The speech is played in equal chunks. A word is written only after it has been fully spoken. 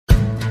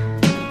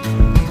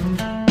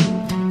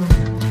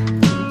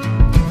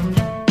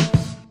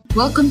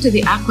Welcome to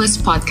the Aquas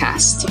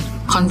Podcast,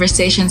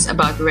 conversations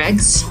about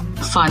regs,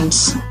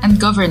 funds, and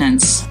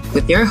governance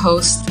with your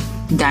host,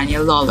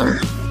 Daniel Lawler.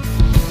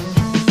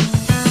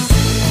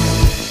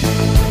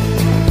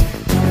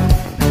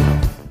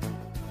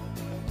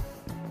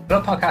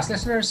 Hello, podcast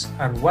listeners,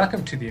 and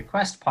welcome to the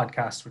Equest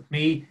Podcast with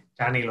me,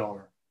 Danny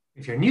Lawler.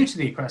 If you're new to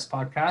the Equest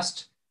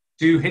Podcast,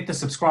 do hit the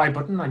subscribe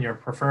button on your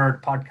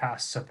preferred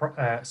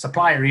podcast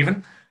supplier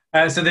even,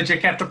 so that you're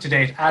kept up to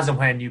date as and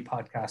when new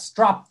podcasts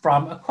drop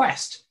from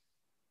Equest.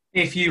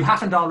 If you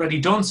haven't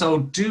already done so,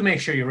 do make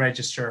sure you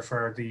register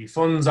for the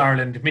Funds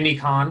Ireland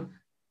Minicon,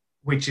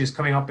 which is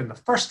coming up in the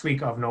first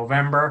week of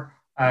November.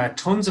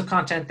 Tons of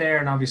content there,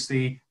 and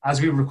obviously, as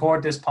we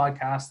record this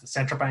podcast, the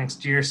Central Bank's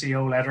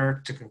GRCO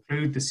letter to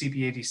conclude the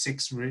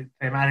CP86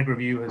 thematic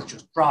review has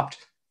just dropped,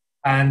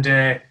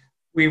 and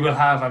we will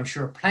have, I'm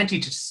sure, plenty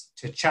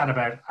to chat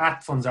about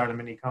at Funds Ireland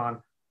Minicon,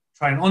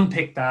 try and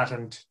unpick that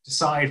and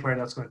decide where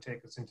that's going to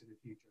take us into the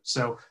future.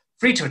 So,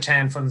 free to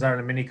attend Funds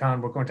Ireland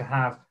Minicon. We're going to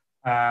have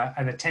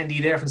an attendee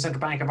there from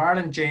Central Bank of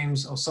Ireland,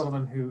 James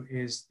O'Sullivan, who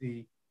is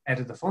the head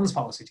of the funds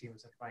policy team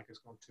at Central Bank, is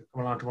going to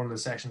come along to one of the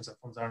sessions at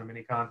Funds Ireland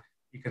Minicon.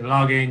 You can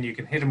log in, you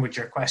can hit him with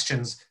your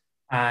questions,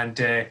 and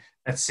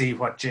let's see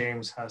what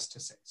James has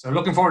to say. So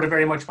looking forward to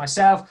very much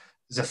myself.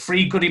 There's a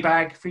free goodie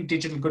bag, free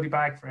digital goodie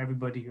bag for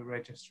everybody who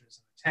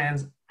registers and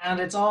attends, and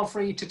it's all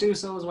free to do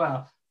so as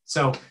well.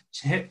 So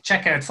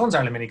check out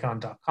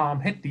fundsirelandminicon.com,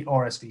 hit the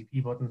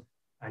RSVP button,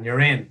 and you're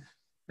in.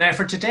 Now,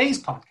 for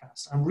today's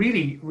podcast, I'm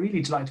really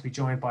delighted to be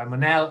joined by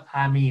Manal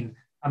Amin.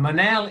 And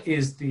Manal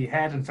is the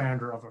head and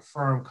founder of a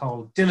firm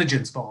called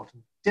Diligence Vault.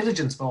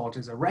 Diligence Vault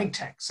is a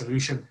RegTech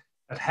solution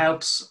that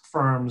helps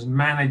firms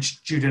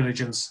manage due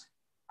diligence.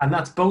 And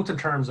that's both in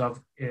terms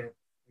of, for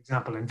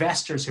example,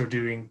 investors who are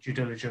doing due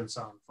diligence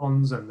on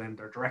funds and then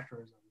their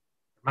directors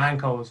and their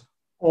mancos,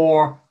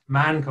 or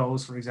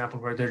mancos, for example,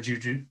 where they're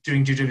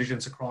doing due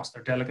diligence across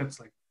their delegates,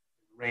 like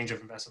a range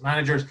of investment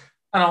managers,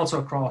 and also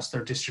across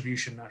their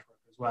distribution network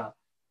as well.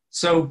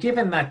 So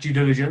given that due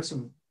diligence,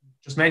 and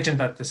just mentioned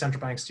that the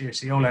Central Bank's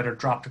GRCO letter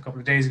dropped a couple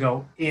of days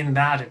ago, in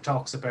that it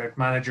talks about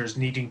managers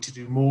needing to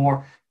do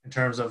more in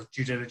terms of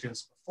due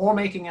diligence before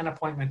making an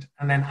appointment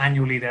and then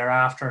annually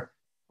thereafter.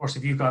 Of course,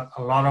 if you've got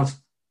a lot of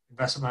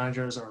investment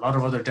managers or a lot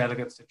of other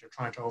delegates that you're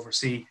trying to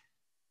oversee,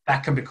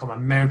 that can become a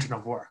mountain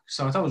of work.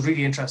 So I thought it was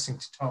really interesting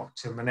to talk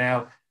to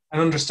Manal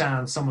and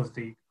understand some of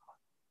the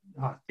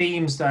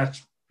themes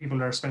that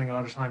people are spending a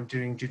lot of time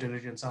doing due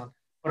diligence on,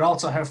 but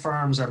also how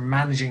firms are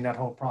managing that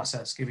whole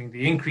process, giving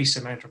the increased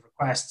amount of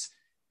requests,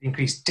 the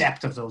increased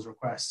depth of those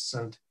requests,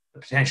 and the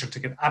potential to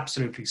get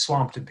absolutely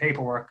swamped in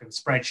paperwork and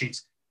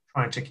spreadsheets,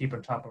 trying to keep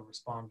on top of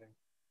responding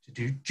to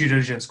due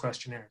diligence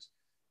questionnaires.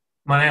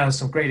 Manal has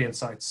some great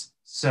insights,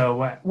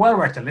 so well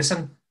worth a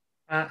listen.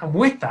 And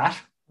with that,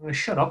 I'm going to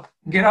shut up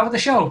and get on with the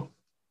show.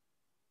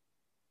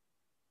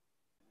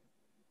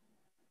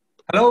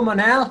 Hello,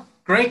 Manal.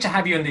 Great to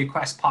have you on the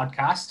Equest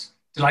Podcast.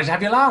 Delighted to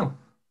have you along.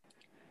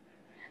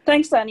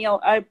 Thanks,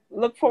 Daniel. I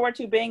look forward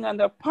to being on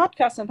the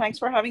podcast, and thanks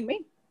for having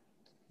me.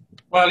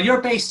 Well,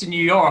 you're based in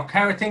New York.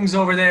 How are things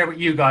over there with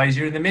you guys?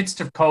 You're in the midst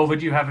of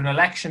COVID. You have an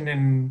election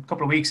in a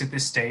couple of weeks at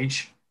this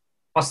stage.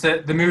 What's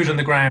the mood on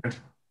the ground?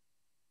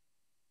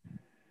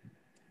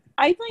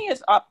 I think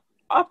it's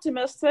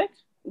optimistic,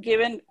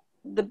 given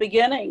the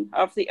beginning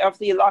of the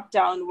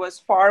lockdown was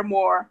far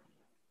more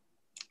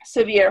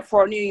severe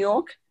for New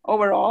York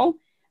overall.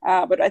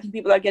 But I think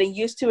people are getting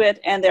used to it,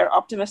 and they're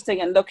optimistic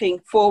and looking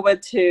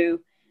forward to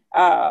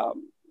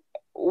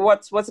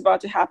what's about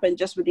to happen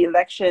just with the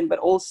election, but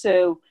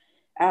also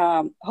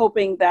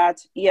hoping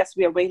that, yes,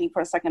 we are waiting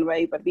for a second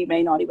wave, but we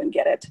may not even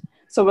get it.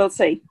 So we'll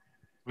see.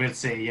 We'll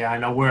see. Yeah, I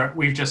know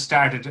we've just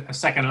started a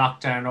second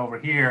lockdown over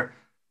here,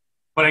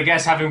 but I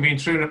guess having been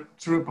through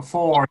it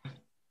before,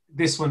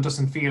 this one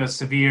doesn't feel as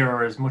severe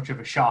or as much of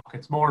a shock.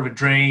 It's more of a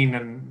drain,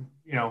 and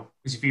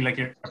because you feel like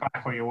you're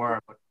back where you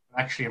were, but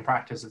actually in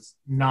practice it's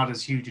not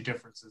as huge a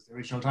difference as the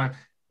original time.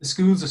 The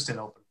schools are still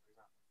open.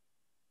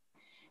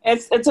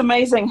 It's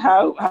amazing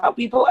how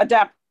people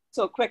adapt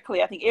so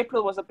quickly. I think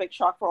April was a big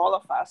shock for all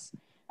of us,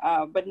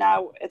 but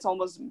now it's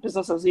almost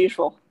business as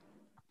usual.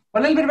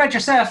 Well, a little bit about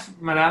yourself,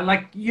 Manal.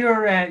 Like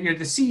you're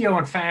the CEO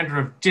and founder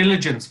of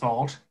Diligence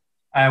Vault,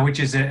 which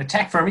is a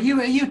tech firm. Are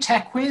you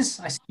tech whiz?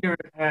 I see you're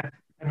an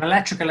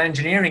electrical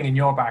engineering in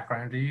your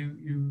background. Are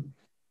you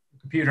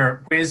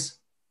computer whiz?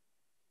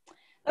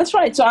 That's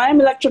right. So I'm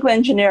electrical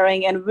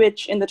engineering, and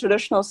which in the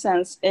traditional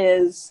sense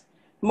is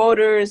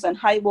motors and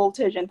high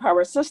voltage and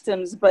power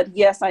systems. But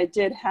yes, I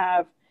did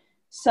have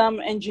some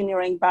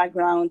engineering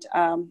background.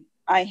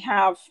 I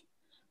have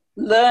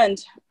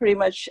learned pretty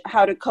much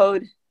how to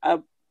code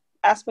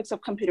aspects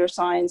of computer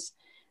science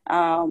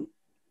and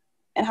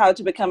how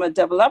to become a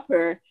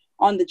developer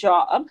on the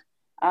job.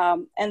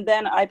 And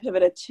then I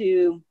pivoted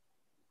to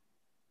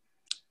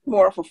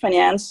more of a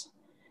finance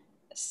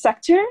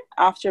sector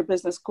after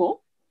business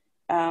school.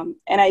 And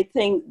I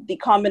think the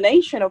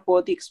combination of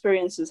both the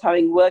experiences,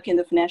 having worked in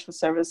the financial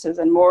services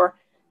and more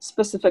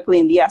specifically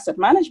in the asset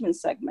management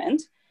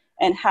segment,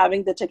 and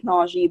having the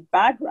technology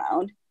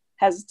background,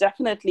 has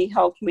definitely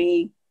helped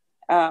me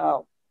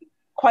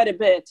quite a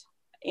bit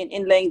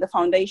in laying the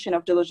foundation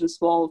of Diligence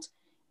Vault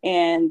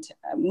and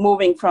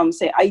moving from,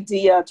 say,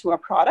 idea to a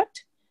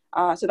product.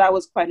 So that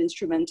was quite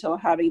instrumental,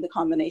 having the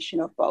combination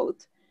of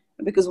both,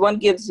 because one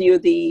gives you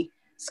the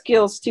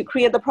skills to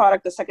create the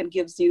product, the second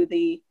gives you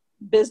the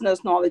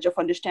business knowledge of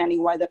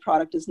understanding why the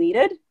product is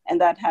needed. And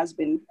that has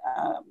been,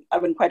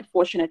 I've been quite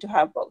fortunate to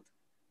have both.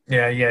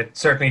 Yeah,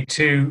 certainly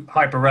two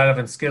hyper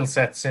relevant skill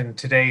sets in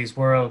today's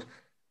world.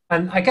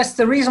 And I guess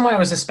the reason why I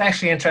was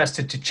especially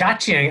interested to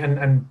chat to you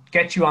and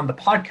get you on the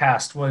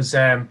podcast was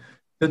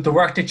the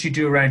work that you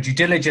do around due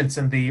diligence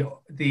and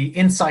the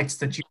insights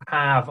that you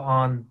have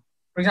on,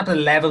 for example,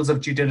 the levels of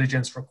due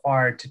diligence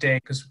required today.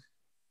 Because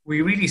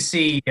we really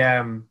see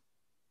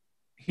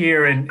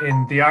here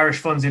in the Irish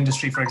funds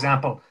industry, for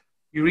example,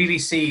 you really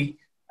see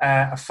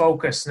a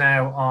focus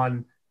now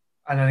on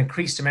an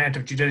increased amount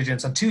of due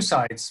diligence on two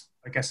sides,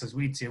 I guess, as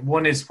we'd see it.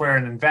 One is where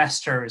an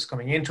investor is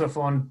coming into a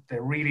fund. They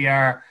really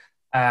are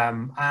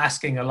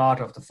asking a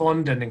lot of the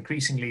fund, and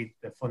increasingly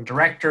the fund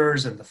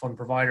directors and the fund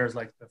providers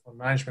like the fund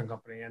management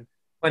company. And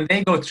when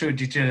they go through a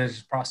due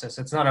diligence process,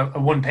 it's not a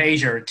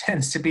one-pager. It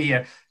tends to be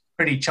a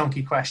pretty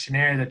chunky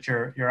questionnaire that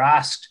you're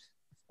asked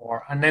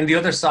for. And then the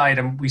other side,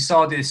 and we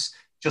saw this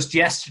just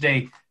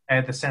yesterday,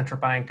 the central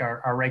bank,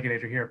 our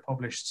regulator here,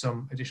 published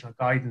some additional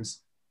guidance.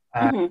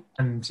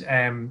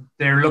 And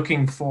they're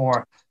looking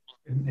for,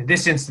 in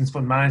this instance,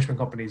 fund management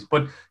companies,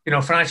 but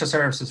financial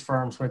services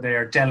firms where they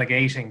are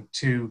delegating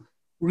to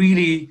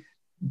really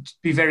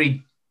be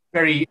very,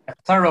 very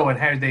thorough in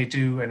how they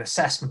do an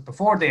assessment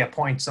before they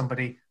appoint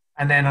somebody,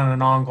 and then on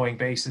an ongoing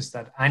basis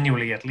that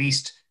annually at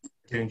least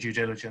doing due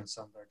diligence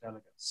on their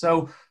delegates.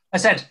 So I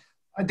said,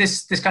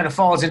 this kind of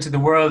falls into the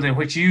world in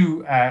which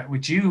you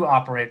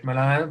operate,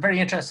 Milan. I'm very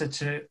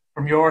interested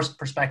from your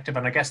perspective,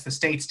 and I guess the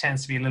States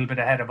tends to be a little bit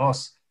ahead of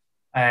us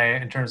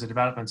in terms of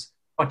developments,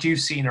 what you've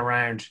seen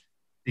around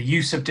the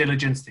use of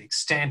diligence, the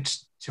extent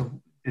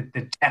to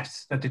the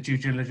depth that the due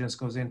diligence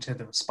goes into,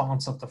 the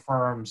response of the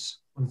firms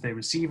when they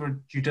receive a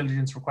due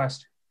diligence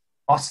request.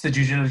 What's the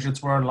due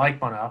diligence world like,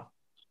 Manal?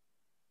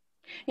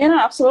 Yeah, no,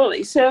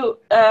 absolutely. So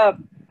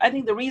I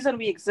think the reason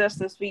we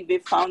exist is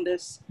we've found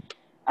this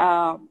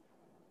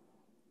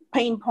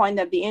pain point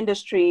that the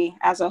industry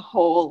as a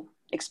whole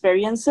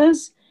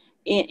experiences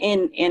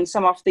in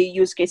some of the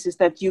use cases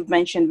that you've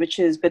mentioned, which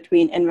is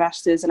between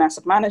investors and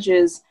asset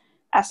managers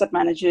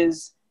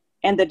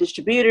and the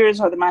distributors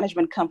or the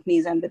management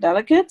companies and the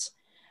delegates.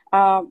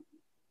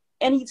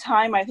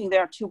 Anytime I think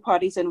there are two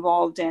parties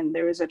involved and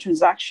there is a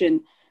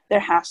transaction, there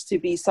has to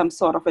be some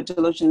sort of a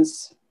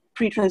diligence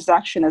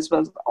pre-transaction as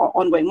well as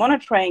ongoing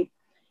monitoring,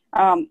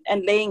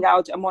 and laying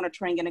out a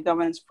monitoring and a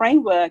governance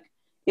framework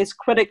is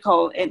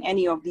critical in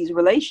any of these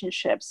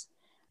relationships.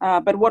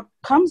 But what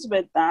comes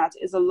with that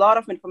is a lot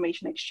of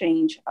information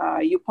exchange.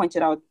 You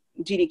pointed out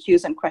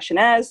GDQs and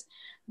questionnaires.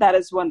 That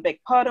is one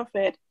big part of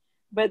it.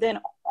 But then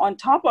on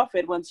top of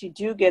it, once you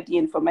do get the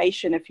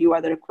information, if you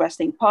are the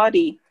requesting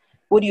party,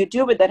 what do you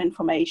do with that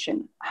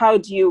information? How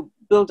do you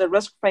build a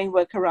risk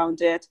framework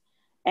around it?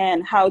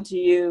 And how do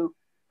you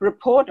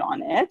report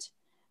on it?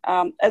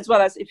 As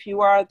well as if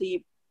you are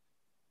the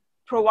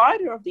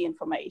provider of the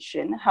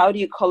information, how do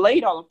you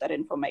collate all of that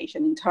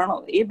information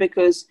internally?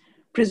 Because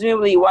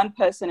presumably one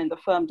person in the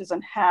firm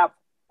doesn't have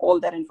all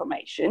that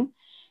information.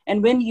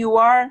 And when you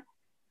are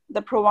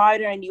the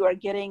provider and you are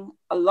getting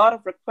a lot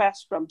of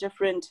requests from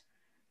different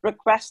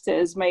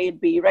requesters, may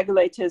it be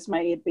regulators,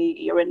 may it be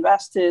your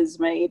investors,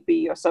 may it be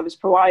your service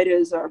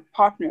providers or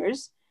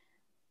partners,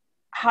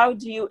 how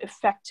do you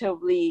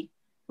effectively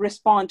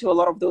respond to a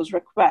lot of those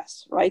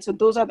requests, right? So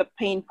those are the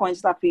pain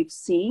points that we've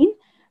seen.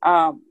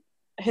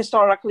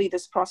 Historically,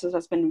 this process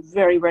has been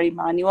very, very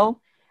manual,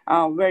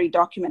 very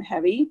document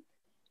heavy,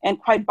 and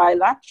quite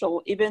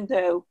bilateral, even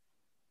though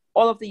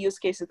all of the use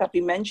cases that we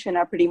mentioned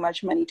are pretty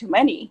much many to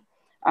many.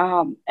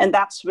 And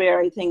that's where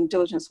I think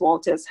Diligence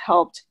Vault has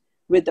helped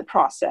with the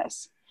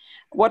process.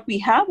 What we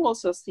have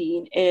also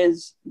seen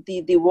is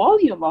the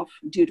volume of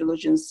due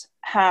diligence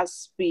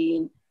has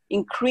been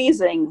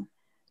increasing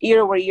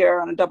year over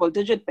year on a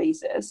double-digit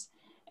basis.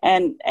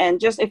 And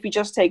just if you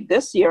just take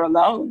this year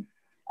alone,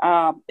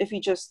 if you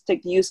just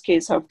take the use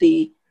case of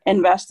the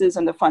investors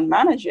and the fund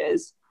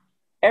managers,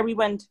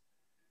 everyone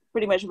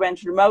pretty much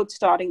went remote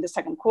starting the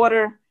second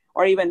quarter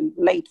or even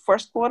late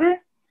first quarter.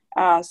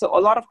 So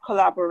a lot of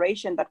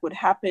collaboration that would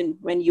happen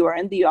when you are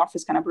in the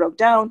office kind of broke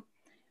down.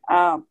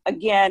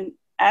 Again,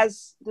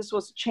 as this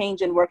was a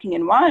change in working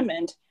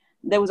environment,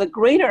 there was a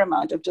greater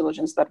amount of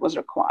diligence that was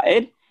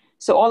required.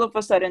 So all of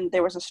a sudden,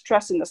 there was a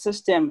stress in the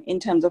system in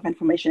terms of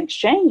information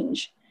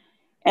exchange.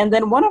 And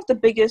then one of the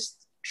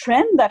biggest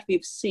trend that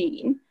we've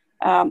seen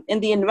in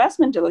the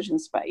investment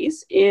diligence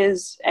space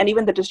is, and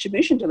even the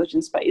distribution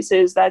diligence space,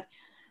 is that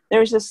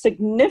there is a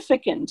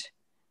significant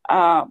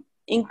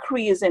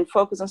increase in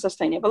focus on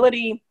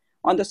sustainability,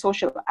 on the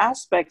social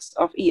aspects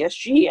of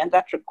ESG, and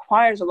that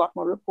requires a lot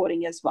more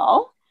reporting as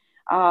well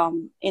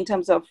in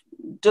terms of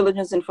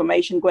diligence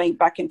information going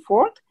back and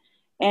forth.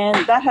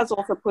 And that has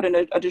also put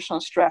an additional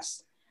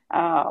stress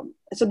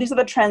So these are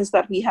the trends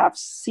that we have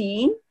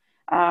seen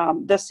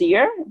this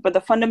year, but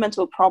the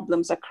fundamental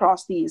problems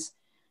across these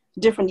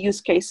different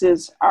use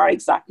cases are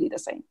exactly the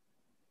same.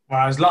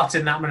 Well, there's lots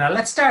in that one. Now,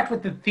 let's start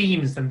with the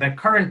themes and the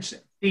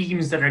current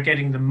themes that are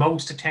getting the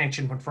most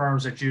attention when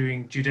firms are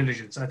doing due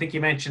diligence. I think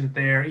you mentioned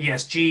there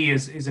ESG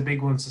is a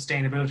big one,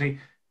 sustainability.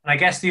 And I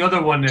guess the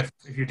other one, if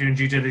you're doing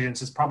due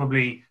diligence, is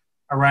probably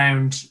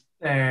around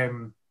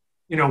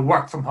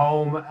work from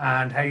home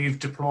and how you've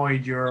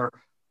deployed your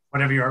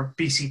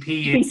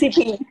BCP.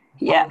 BCP,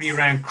 yes. Probably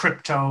around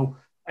crypto.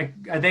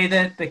 Are they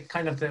the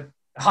kind of the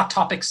hot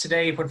topics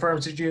today when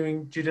firms are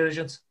doing due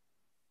diligence?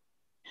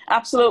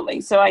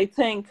 Absolutely. So I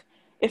think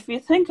if you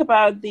think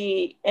about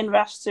the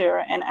investor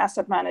and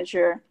asset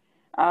manager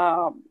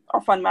or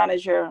fund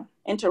manager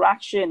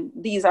interaction,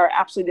 these are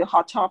absolutely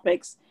hot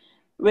topics.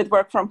 With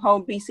work from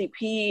home,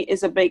 BCP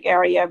is a big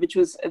area, which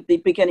was at the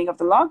beginning of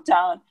the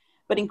lockdown,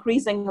 but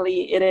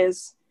increasingly it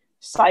is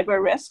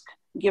cyber risk,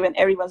 given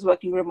everyone's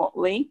working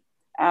remotely,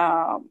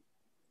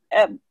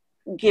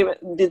 given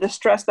the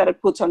stress that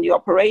it puts on the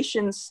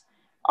operations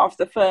of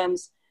the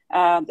firms,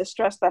 the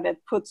stress that it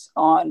puts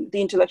on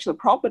the intellectual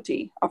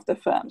property of the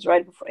firms,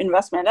 right, from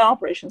investment and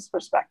operations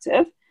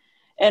perspective,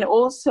 and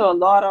also a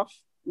lot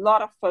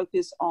of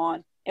focus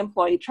on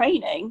employee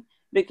training,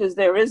 because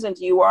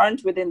you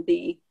aren't within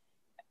the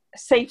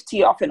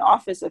safety of an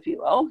office, if you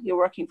will. You're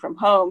working from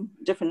home,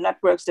 different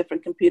networks,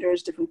 different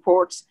computers, different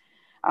ports.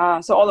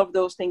 So all of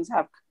those things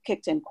have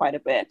kicked in quite a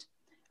bit.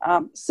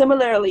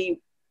 Similarly,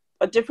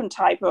 a different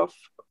type of,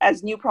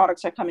 as new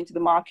products are coming to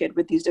the market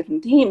with these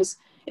different themes,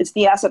 it's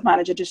the asset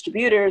manager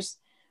distributors,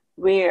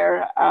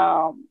 where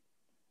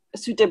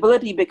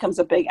suitability becomes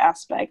a big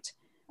aspect,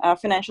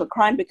 financial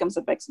crime becomes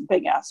a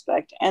big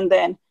aspect, and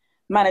then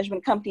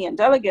management company and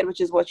delegate, which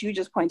is what you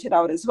just pointed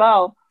out as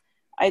well.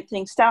 I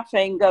think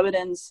staffing,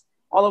 governance,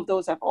 all of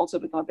those have also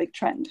become a big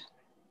trend.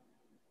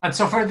 And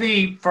so for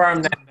the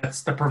firm then,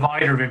 that's the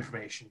provider of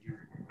information, you're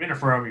in a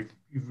firm,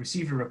 you've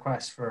received a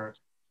request from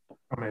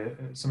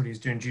somebody who's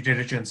doing due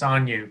diligence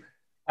on you.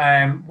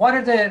 What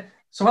are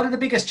the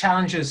biggest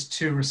challenges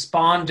to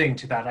responding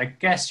to that? I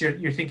guess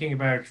you're thinking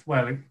about,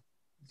 well,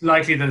 it's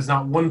likely there's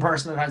not one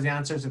person that has the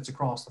answers, it's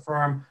across the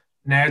firm.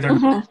 Now they're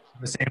in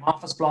the same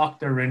office block,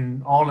 they're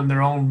all in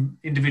their own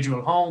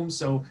individual homes,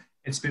 so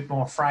it's a bit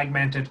more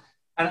fragmented.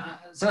 And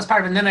so that's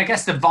part of it. And then I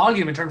guess the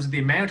volume in terms of the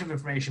amount of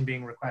information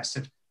being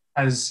requested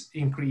has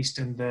increased,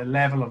 and the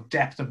level of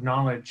depth of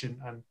knowledge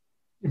and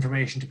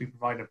information to be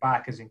provided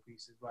back has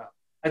increased as well.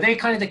 Are they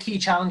kind of the key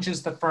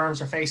challenges that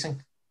firms are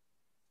facing?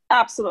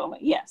 Absolutely,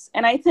 yes.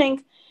 And I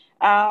think,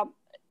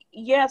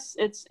 yes,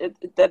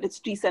 that it's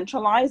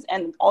decentralized,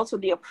 and also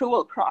the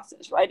approval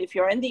process, right? If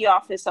you're in the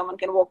office, someone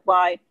can walk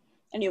by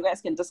and you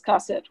guys can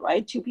discuss it,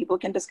 right? Two people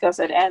can discuss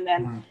it and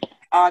then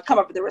come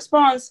up with a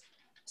response.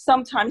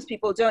 Sometimes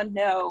people don't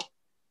know,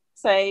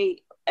 say,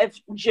 if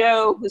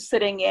Joe, who's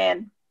sitting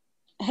in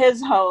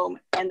his home,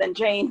 and then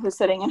Jane, who's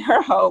sitting in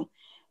her home,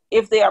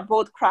 if they are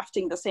both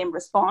crafting the same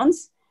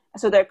response.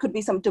 So there could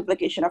be some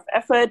duplication of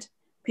effort.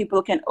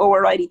 People can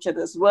override each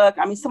other's work.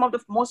 I mean, some of the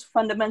most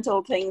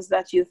fundamental things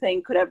that you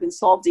think could have been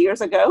solved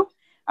years ago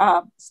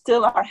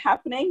still are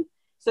happening.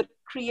 So it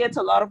creates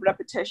a lot of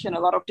repetition, a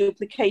lot of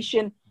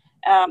duplication,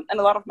 and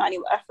a lot of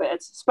manual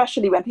efforts,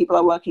 especially when people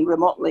are working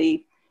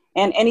remotely.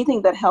 And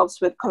anything that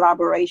helps with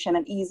collaboration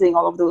and easing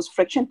all of those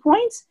friction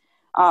points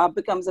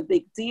becomes a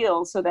big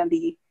deal. So then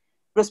the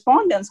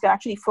respondents can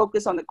actually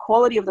focus on the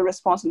quality of the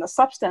response and the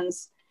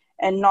substance,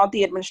 and not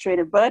the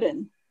administrative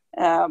burden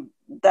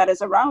that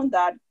is around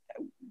that,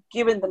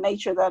 given the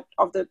nature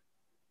of the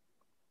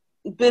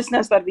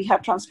business that we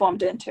have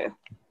transformed into.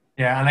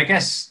 Yeah, and I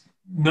guess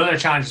another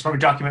challenge is probably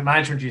document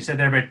management. You said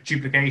there about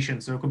duplication.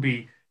 So it could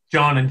be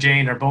John and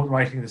Jane are both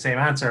writing the same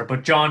answer,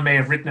 but John may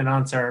have written an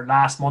answer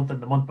last month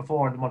and the month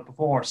before and the month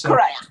before. So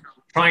correct.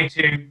 Trying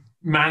to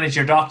manage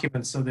your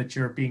documents so that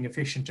you're being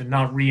efficient and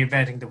not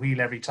reinventing the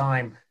wheel every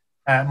time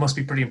must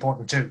be pretty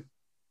important too.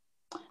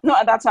 No,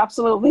 that's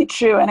absolutely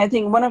true. And I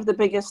think one of the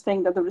biggest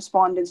things that the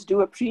respondents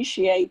do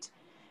appreciate,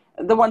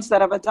 the ones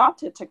that have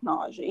adopted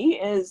technology,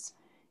 is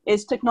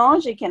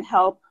technology can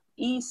help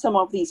ease some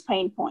of these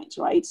pain points,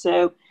 right?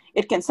 So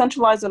it can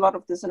centralize a lot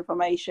of this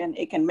information.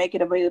 It can make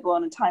it available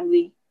on a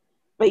timely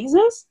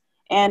basis.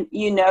 And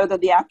you know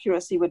that the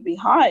accuracy would be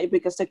high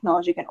because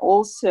technology can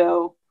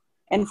also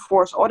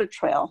enforce audit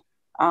trail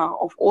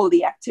of all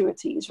the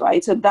activities,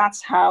 right? So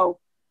that's how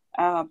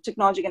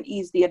technology can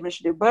ease the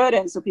administrative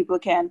burden, so people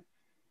can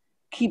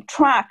keep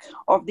track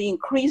of the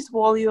increased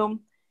volume.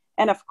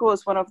 And of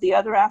course, one of the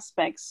other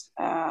aspects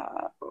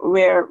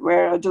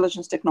where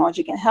diligence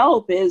technology can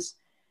help is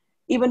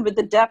even with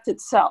the depth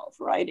itself,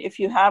 right? If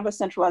you have a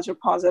centralized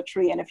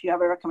repository and if you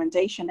have a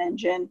recommendation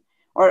engine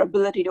or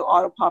ability to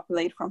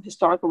auto-populate from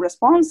historical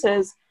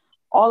responses,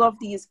 all of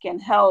these can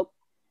help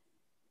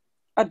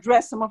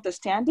address some of the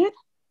standard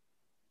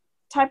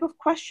type of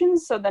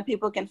questions so that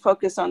people can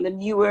focus on the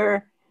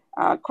newer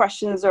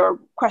questions or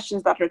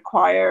questions that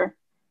require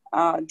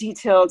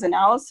detailed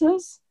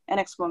analysis and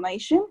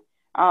explanation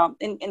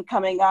in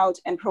coming out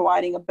and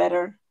providing a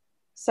better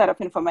set of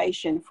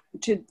information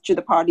to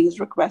the party who's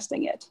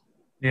requesting it.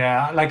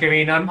 Yeah, like, I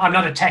mean, I'm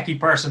not a techie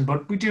person,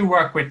 but we do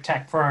work with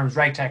tech firms,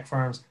 reg tech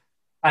firms.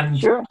 And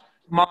Sure.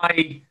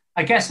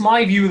 I guess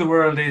my view of the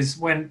world is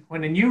when a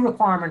new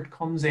requirement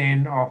comes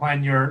in, or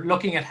when you're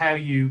looking at how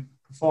you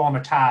perform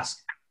a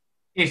task,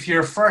 if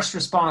your first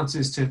response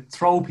is to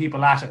throw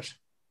people at it,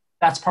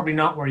 that's probably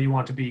not where you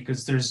want to be,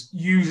 because there's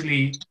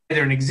usually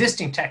either an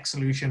existing tech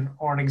solution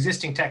or an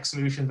existing tech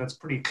solution that's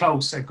pretty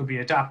close and could be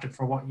adapted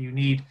for what you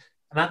need.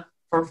 And that,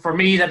 for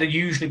me, that would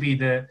usually be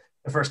the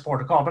first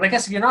port of call. But I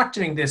guess if you're not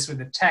doing this with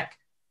the tech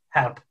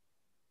help,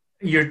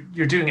 you're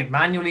doing it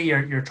manually,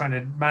 you're trying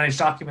to manage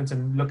documents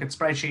and look at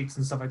spreadsheets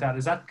and stuff like that.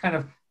 Is that kind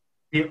of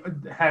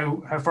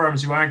how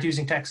firms who aren't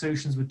using tech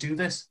solutions would do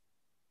this?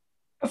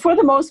 For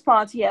the most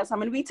part, yes. I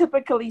mean, we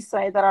typically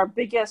say that our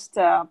biggest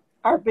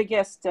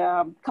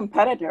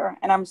competitor,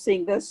 and I'm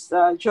saying this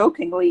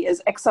jokingly,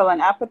 is Excel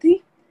and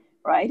apathy,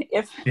 right?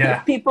 If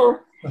people,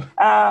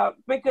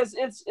 because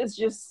it's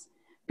just,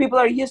 people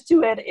are used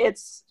to it,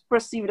 it's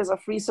perceived as a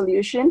free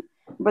solution,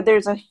 but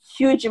there's a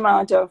huge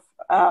amount of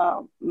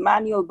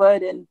manual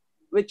burden,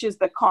 which is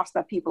the cost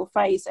that people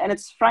face. And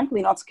it's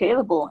frankly not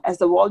scalable as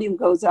the volume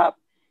goes up.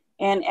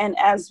 And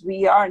as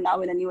we are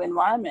now in a new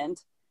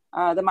environment,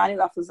 the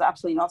manual effort is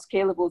absolutely not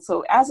scalable.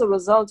 So as a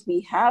result,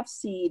 we have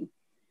seen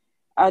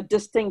a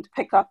distinct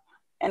pickup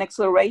and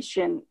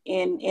acceleration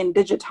in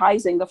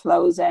digitizing the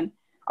flows and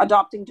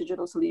adopting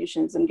digital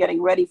solutions and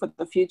getting ready for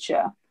the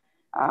future.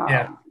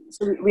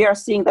 So we are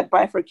seeing that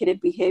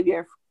bifurcated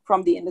behavior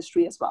from the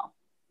industry as well.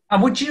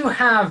 And would you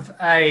have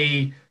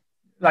a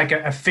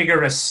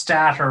figure, a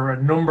stat, or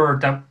a number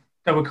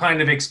that would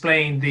kind of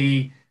explain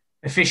the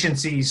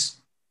efficiencies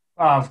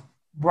of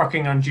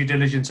working on due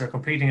diligence or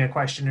completing a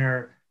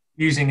questionnaire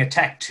using a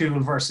tech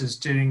tool versus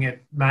doing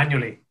it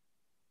manually?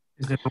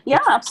 Yeah,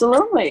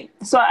 absolutely.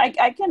 So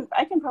I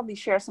can probably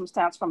share some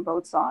stats from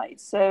both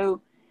sides.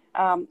 So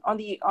on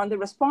the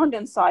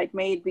respondent side,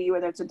 maybe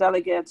whether it's a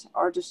delegate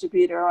or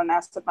distributor or an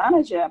asset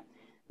manager,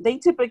 they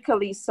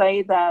typically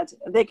say that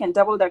they can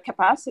double their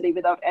capacity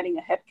without adding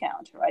a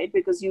headcount, right?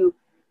 Because you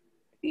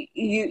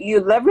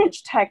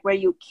leverage tech where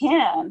you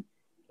can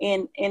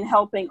in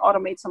helping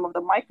automate some of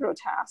the micro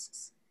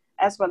tasks,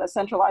 as well as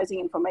centralizing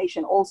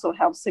information also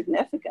helps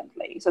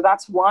significantly. So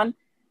that's one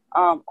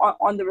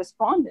on the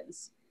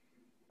respondents.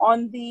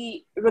 On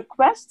the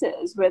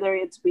requesters, whether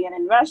it's be an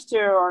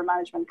investor or a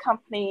management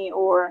company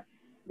or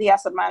the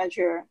asset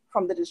manager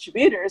from the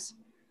distributors,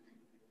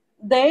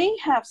 they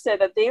have said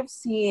that they've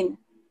seen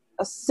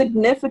a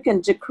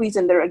significant decrease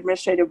in their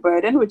administrative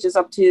burden, which is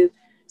up to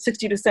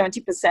 60 to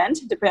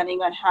 70%,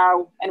 depending on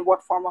how and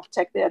what form of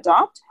tech they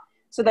adopt.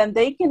 So then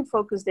they can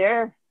focus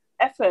their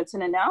efforts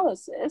and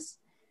analysis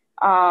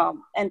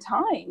and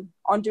time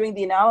on doing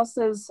the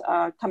analysis,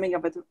 coming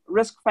up with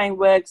risk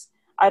frameworks,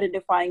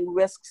 identifying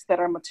risks that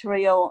are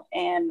material,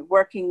 and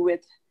working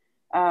with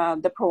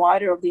the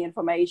provider of the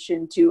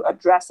information to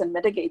address and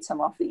mitigate some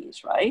of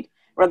these, right?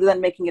 Rather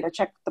than making it a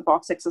check the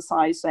box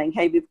exercise saying,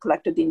 hey, we've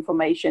collected the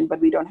information,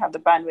 but we don't have the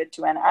bandwidth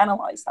to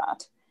analyze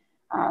that.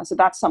 So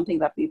that's something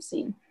that we've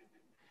seen.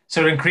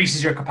 So it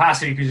increases your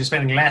capacity because you're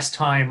spending less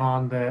time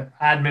on the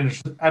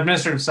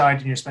administrative side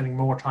and you're spending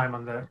more time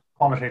on the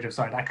qualitative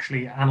side,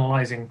 actually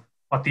analyzing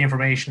what the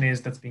information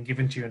is that's been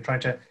given to you and trying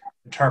to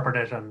interpret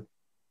it and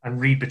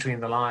read between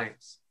the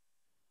lines.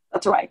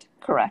 That's right.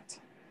 Correct.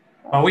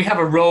 Well, we have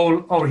a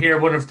role over here.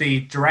 One of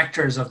the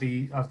directors of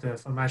the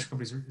fund management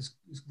companies is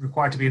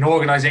required to be an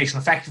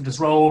organizational effectiveness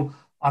role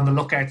on the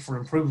lookout for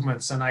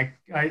improvements. And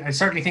I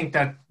certainly think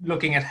that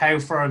looking at how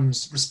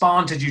firms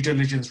respond to due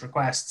diligence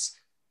requests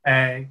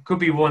could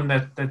be one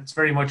that's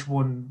very much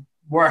one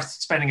worth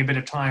spending a bit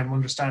of time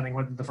understanding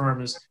whether the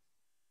firm is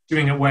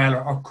doing it well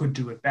or could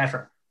do it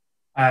better.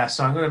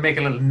 So I'm going to make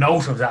a little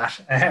note of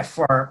that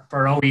for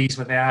OEs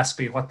when they ask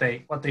me what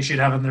they should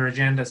have on their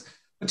agendas.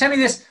 But tell me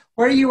this,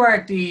 where you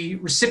are the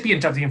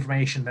recipient of the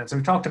information then. So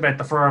we talked about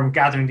the firm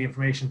gathering the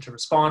information to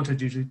respond to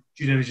due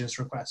diligence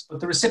requests, but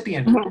the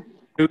recipient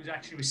who's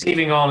actually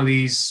receiving all of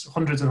these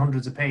hundreds and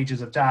hundreds of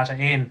pages of data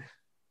in,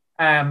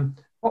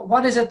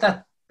 what is it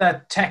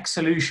that tech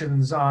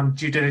solutions on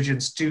due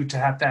diligence do to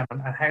help them,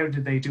 and how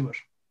do they do it?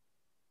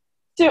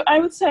 So I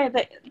would say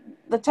that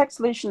the tech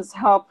solutions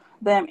help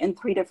them in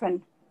three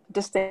different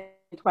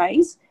distinct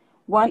ways.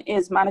 One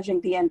is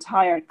managing the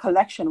entire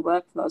collection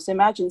workflow. So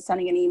imagine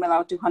sending an email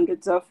out to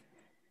hundreds of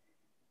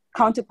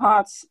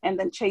counterparts and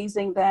then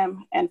chasing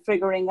them and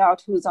figuring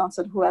out who's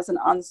answered, who hasn't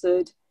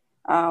answered,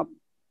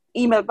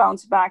 email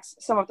bounce backs,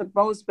 some of the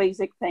most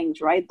basic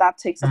things, right? That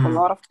takes up a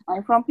lot of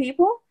time from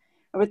people.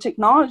 With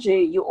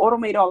technology, you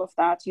automate all of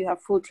that. You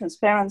have full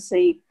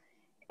transparency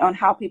on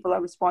how people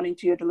are responding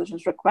to your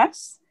diligence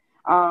requests.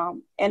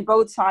 And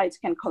both sides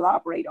can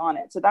collaborate on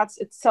it. So that's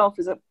itself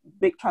is a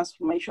big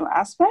transformational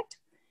aspect.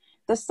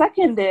 The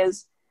second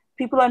is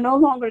people are no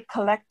longer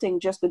collecting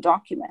just the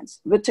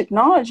documents. With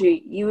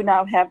technology, you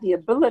now have the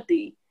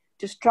ability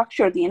to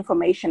structure the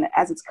information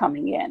as it's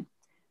coming in,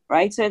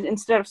 right? So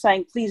instead of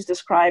saying, please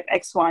describe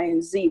X, Y,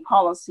 and Z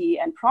policy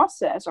and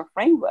process or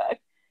framework,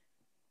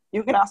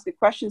 you can ask a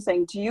question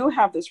saying, do you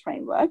have this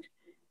framework?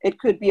 It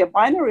could be a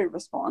binary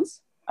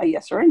response, a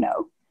yes or a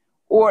no.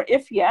 Or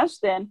if yes,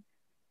 then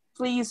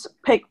please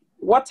pick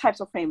what types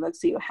of frameworks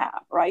do you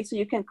have, right? So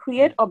you can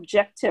create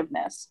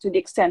objectiveness to the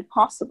extent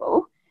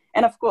possible.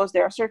 And of course,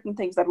 there are certain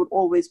things that would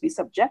always be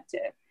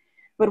subjective.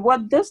 But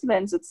what this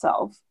lends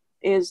itself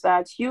is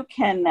that you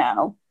can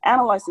now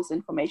analyze this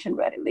information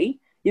readily.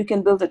 You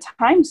can build a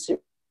time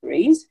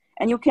series,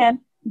 and you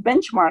can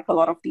benchmark a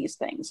lot of these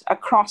things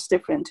across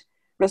different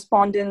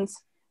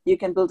respondents. You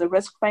can build the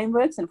risk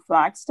frameworks and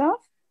flag stuff,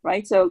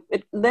 right? So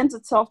it lends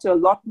itself to a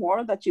lot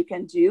more that you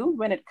can do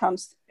when it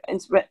comes,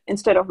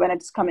 instead of when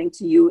it's coming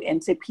to you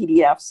in, say,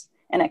 PDFs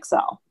and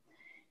Excel.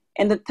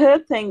 And the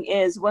third thing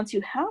is, once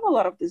you have a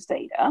lot of this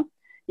data,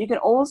 you can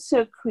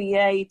also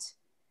create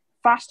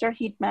faster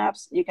heat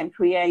maps. You can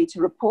create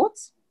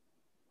reports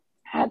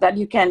that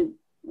you can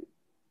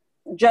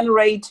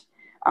generate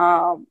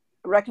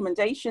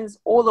recommendations,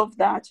 all of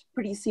that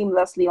pretty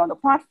seamlessly on the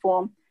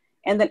platform.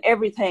 And then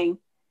everything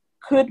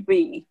could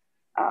be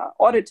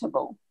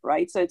auditable,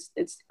 right? So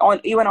it's on,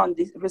 even on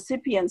the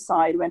recipient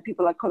side, when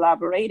people are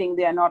collaborating,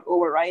 they are not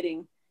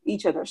overwriting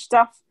each other's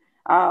stuff.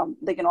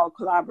 They can all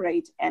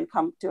collaborate and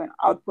come to an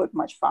output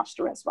much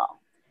faster as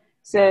well.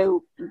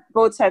 So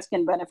both sides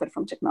can benefit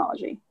from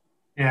technology.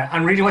 Yeah,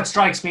 and really what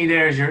strikes me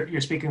there as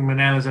you're speaking,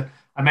 Manel, is that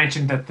I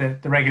mentioned that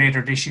the regulator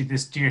had issued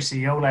this Dear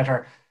CEO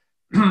letter.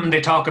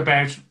 They talk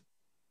about,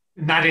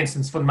 in that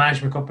instance, fund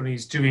management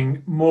companies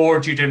doing more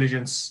due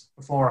diligence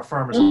before a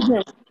firm is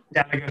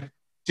delegate,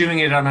 doing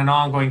it on an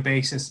ongoing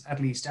basis, at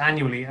least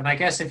annually. And I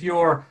guess if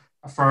you're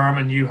a firm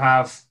and you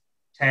have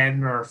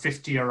 10 or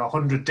 50 or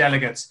 100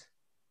 delegates,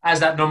 as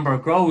that number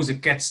grows,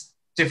 it gets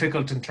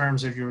difficult in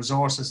terms of your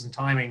resources and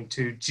timing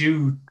to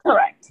do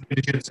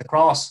diligence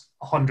across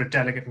 100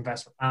 delegate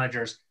investment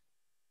managers.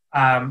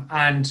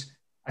 And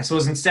I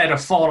suppose instead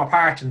of fall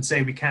apart and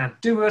say we can't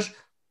do it,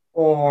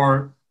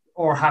 or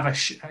have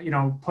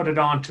put it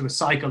on to a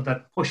cycle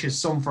that pushes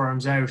some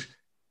firms out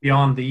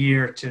beyond the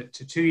year to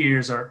 2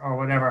 years or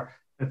whatever,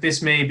 that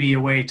this may be a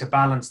way to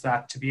balance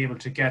that, to be able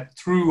to get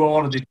through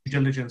all of the due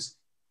diligence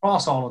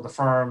across all of the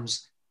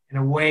firms in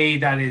a way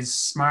that is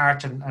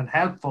smart and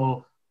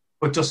helpful,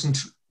 but doesn't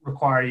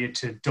require you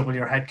to double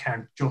your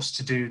headcount just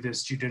to do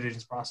this due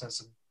diligence process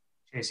and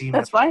chase emails.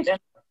 That's right.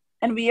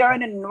 And we are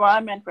in an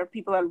environment where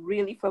people are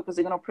really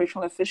focusing on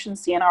operational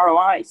efficiency and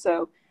ROI.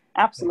 So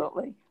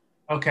absolutely.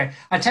 Okay.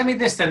 And tell me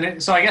this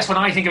then. So I guess when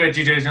I think about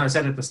due diligence, I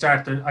said at the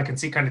start that I can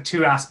see kind of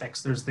two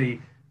aspects. There's the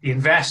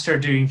investor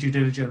doing due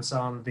diligence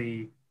on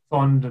the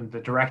fund and the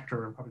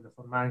director and probably the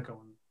fund manco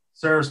and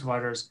service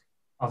providers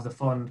of the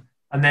fund.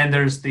 And then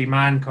there's the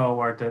manco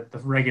or the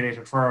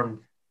regulated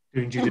firm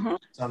doing due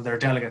diligence on their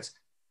delegates.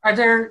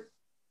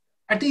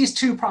 Are these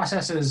two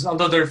processes,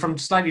 although they're from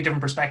slightly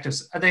different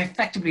perspectives, are they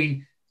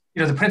effectively,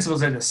 the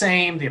principles are the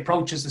same, the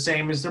approach is the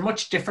same? Is there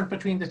much different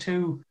between the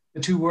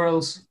two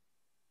worlds?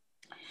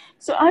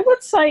 So I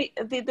would say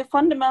the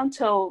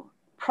fundamental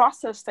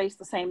process stays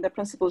the same. The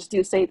principles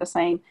do stay the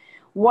same.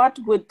 What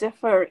would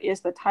differ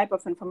is the type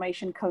of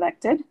information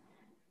collected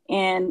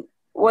and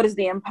what is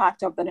the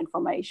impact of that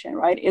information,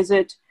 right? Is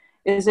it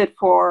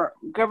for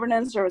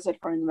governance or is it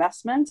for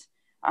investment?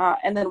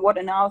 And then what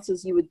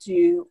analysis you would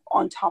do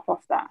on top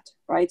of that,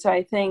 right? So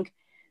I think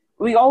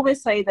we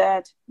always say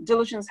that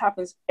diligence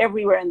happens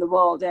everywhere in the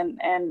world.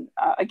 And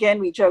again,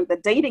 we joke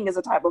that dating is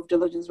a type of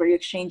diligence where you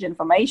exchange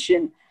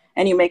information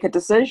and you make a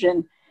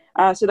decision.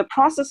 So the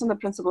process and the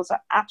principles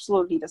are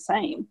absolutely the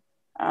same.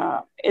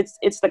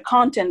 It's the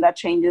content that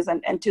changes.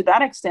 And to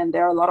that extent,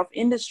 there are a lot of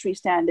industry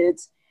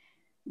standards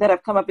that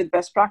have come up with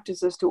best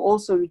practices to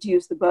also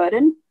reduce the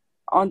burden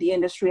on the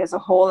industry as a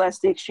whole as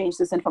they exchange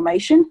this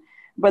information.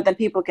 But then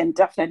people can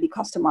definitely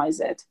customize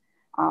it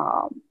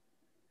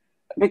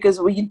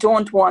because we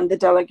don't want the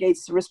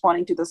delegates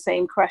responding to the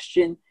same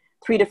question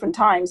 3 different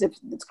times if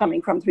it's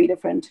coming from 3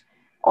 different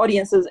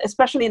audiences,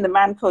 especially in the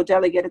manco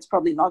delegate. It's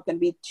probably not going to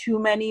be too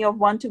many of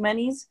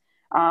one-to-manys,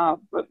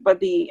 but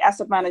the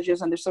asset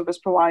managers and the service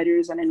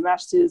providers and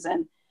investors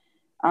and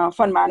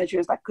fund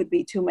managers, that could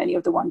be too many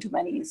of the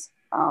one-to-manys,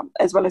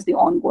 as well as the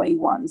ongoing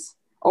ones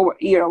over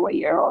year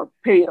or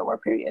period over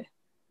period.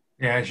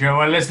 Yeah, sure.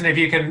 Well, listen, if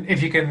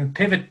you can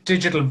pivot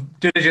digital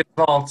diligence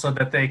vault so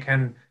that they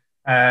can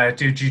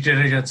do due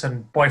diligence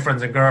and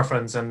boyfriends and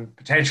girlfriends and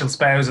potential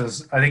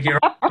spouses, I think you're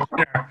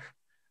there.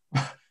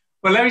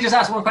 Well, let me just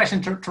ask one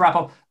question to wrap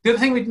up. The other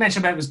thing we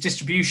mentioned about was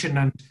distribution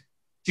and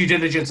due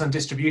diligence on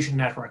distribution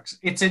networks.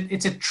 It's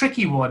a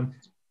tricky one,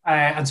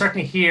 and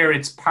certainly here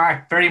it's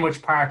very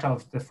much part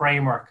of the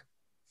framework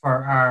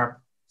for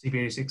our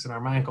CP86 and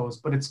our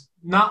mancos, but it's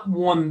not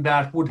one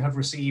that would have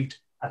received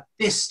at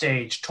this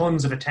stage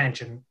tons of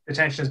attention. The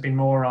attention has been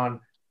more on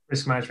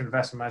risk management,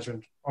 investment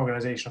management,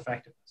 organizational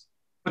effectiveness.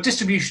 But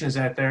distribution is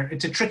out there.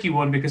 It's a tricky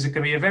one because it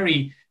can be a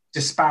very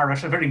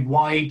disparate, a very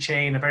wide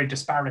chain, a very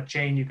disparate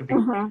chain. You could be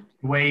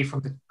away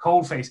from the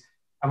cold face.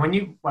 And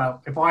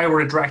if I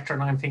were a director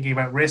and I'm thinking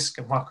about risk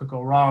and what could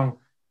go wrong,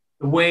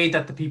 the way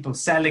that the people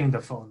selling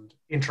the fund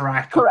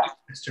interact with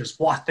investors,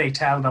 what they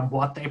tell them,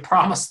 what they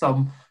promise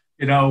them,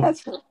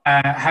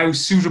 how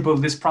suitable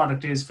this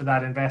product is for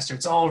that investor.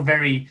 It's all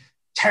very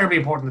terribly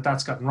important that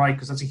that's gotten right,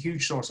 because that's a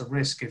huge source of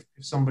risk if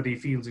somebody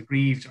feels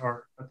aggrieved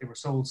or that they were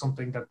sold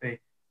something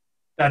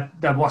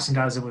that wasn't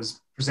as it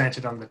was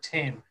presented on the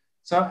tin.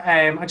 So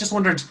I just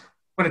wondered,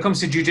 when it comes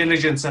to due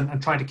diligence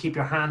and trying to keep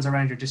your hands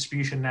around your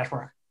distribution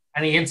network,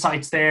 any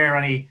insights there,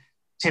 any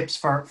tips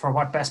for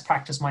what best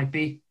practice might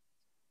be?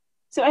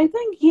 So I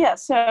think,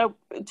 so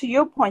to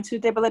your point,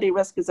 suitability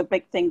risk is a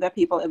big thing that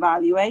people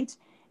evaluate.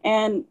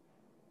 And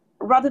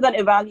rather than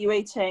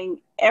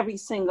evaluating every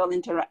single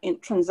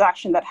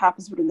transaction that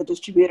happens between the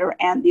distributor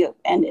and the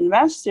end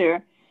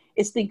investor,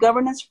 it's the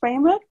governance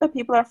framework that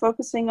people are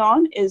focusing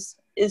on. Is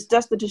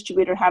does the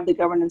distributor have the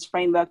governance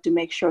framework to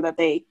make sure that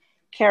they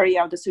carry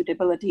out the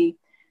suitability?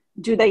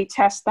 Do they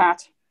test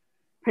that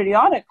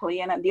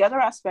periodically? And the other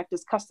aspect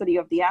is custody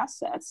of the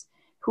assets.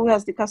 Who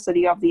has the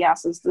custody of the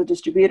assets, the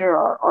distributor,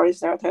 or is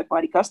there a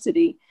third-party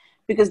custody?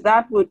 Because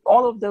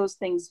all of those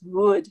things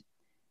would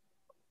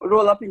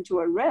roll up into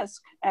a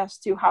risk as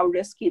to how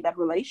risky that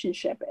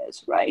relationship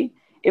is, right?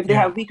 If they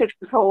have weaker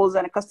controls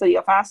and a custody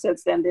of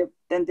assets, then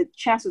the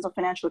chances of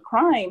financial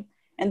crime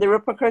and the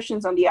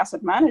repercussions on the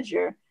asset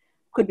manager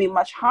could be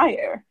much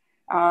higher.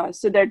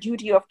 So their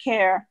duty of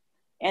care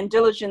and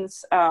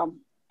diligence,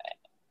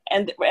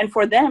 and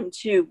for them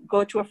to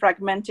go to a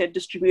fragmented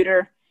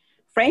distributor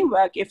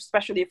framework,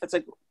 especially if it's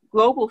a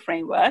global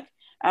framework,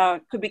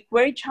 could be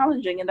very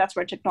challenging. And that's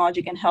where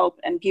technology can help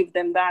and give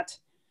them that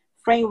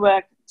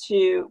framework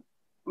to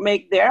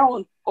make their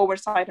own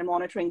oversight and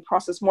monitoring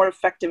process more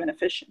effective and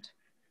efficient.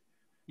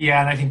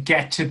 Yeah, and I think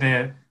get to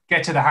the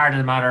heart of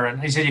the matter.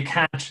 And as you said, you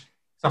can't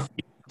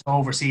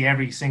oversee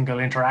every single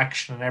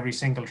interaction and every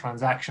single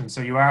transaction.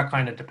 So you are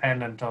kind of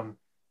dependent on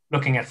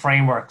looking at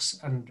frameworks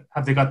and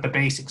have they got the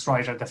basics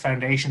right, or the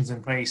foundations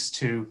in place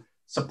to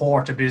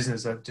support a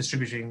business, a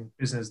distributing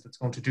business that's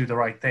going to do the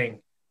right thing.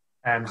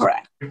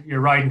 Correct. So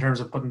you're right in terms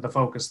of putting the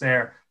focus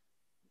there.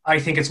 I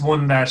think it's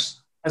one that,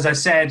 as I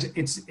said,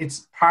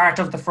 it's part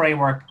of the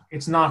framework.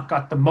 It's not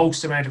got the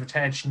most amount of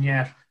attention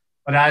yet,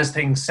 but as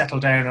things settle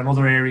down in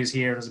other areas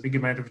here, there's a big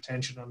amount of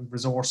attention on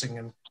resourcing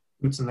and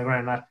boots on the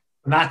ground.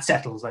 When that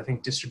settles, I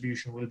think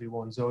distribution will be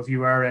one. So if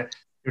you're a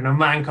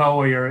Manco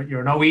or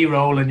you're an OE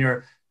role and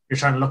you're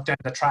trying to look down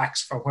the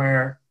tracks for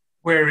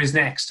where is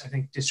next, I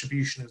think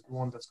distribution is the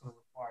one that's going to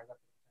require that.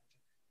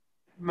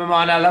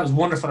 Mamana, that was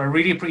wonderful. I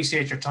really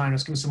appreciate your time.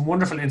 It's given some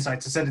wonderful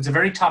insights. I said it's a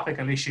very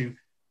topical issue.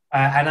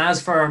 And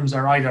as firms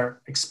are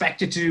either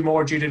expected to do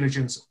more due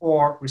diligence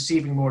or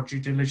receiving more due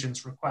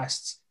diligence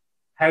requests,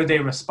 how they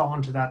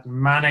respond to that and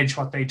manage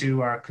what they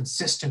do, are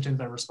consistent in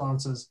their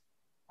responses,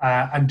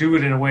 and do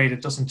it in a way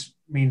that doesn't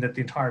mean that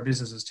the entire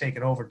business is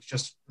taken over,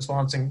 just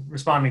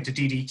responding to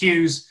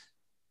DDQs.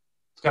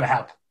 It's got to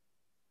help.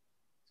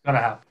 It's got to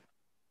help.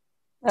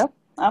 Yep,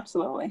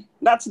 absolutely.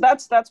 That's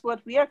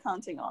what we are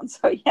counting on.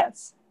 So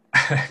yes.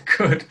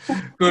 Good.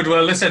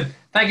 Well, listen,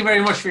 thank you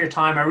very much for your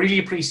time. I really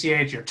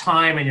appreciate your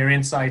time and your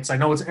insights. I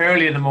know it's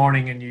early in the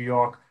morning in New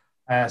York,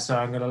 so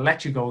I'm going to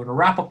let you go. We're going to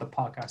wrap up the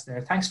podcast there.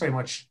 Thanks very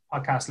much,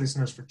 podcast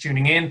listeners, for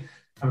tuning in. And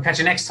we'll catch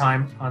you next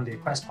time on the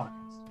Equest Podcast.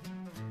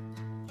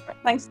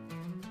 Thanks.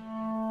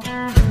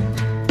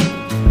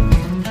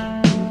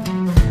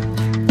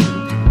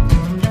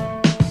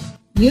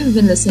 You've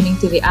been listening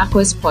to the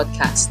Equest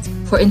Podcast.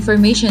 For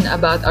information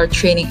about our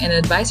training and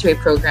advisory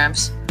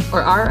programs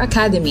or our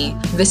academy,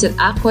 visit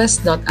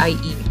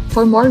equest.ie.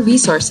 For more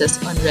resources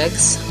on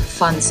regs,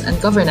 funds,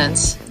 and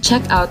governance,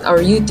 check out our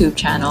YouTube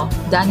channel,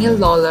 Daniel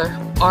Lawler,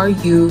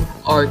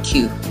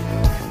 RURQ.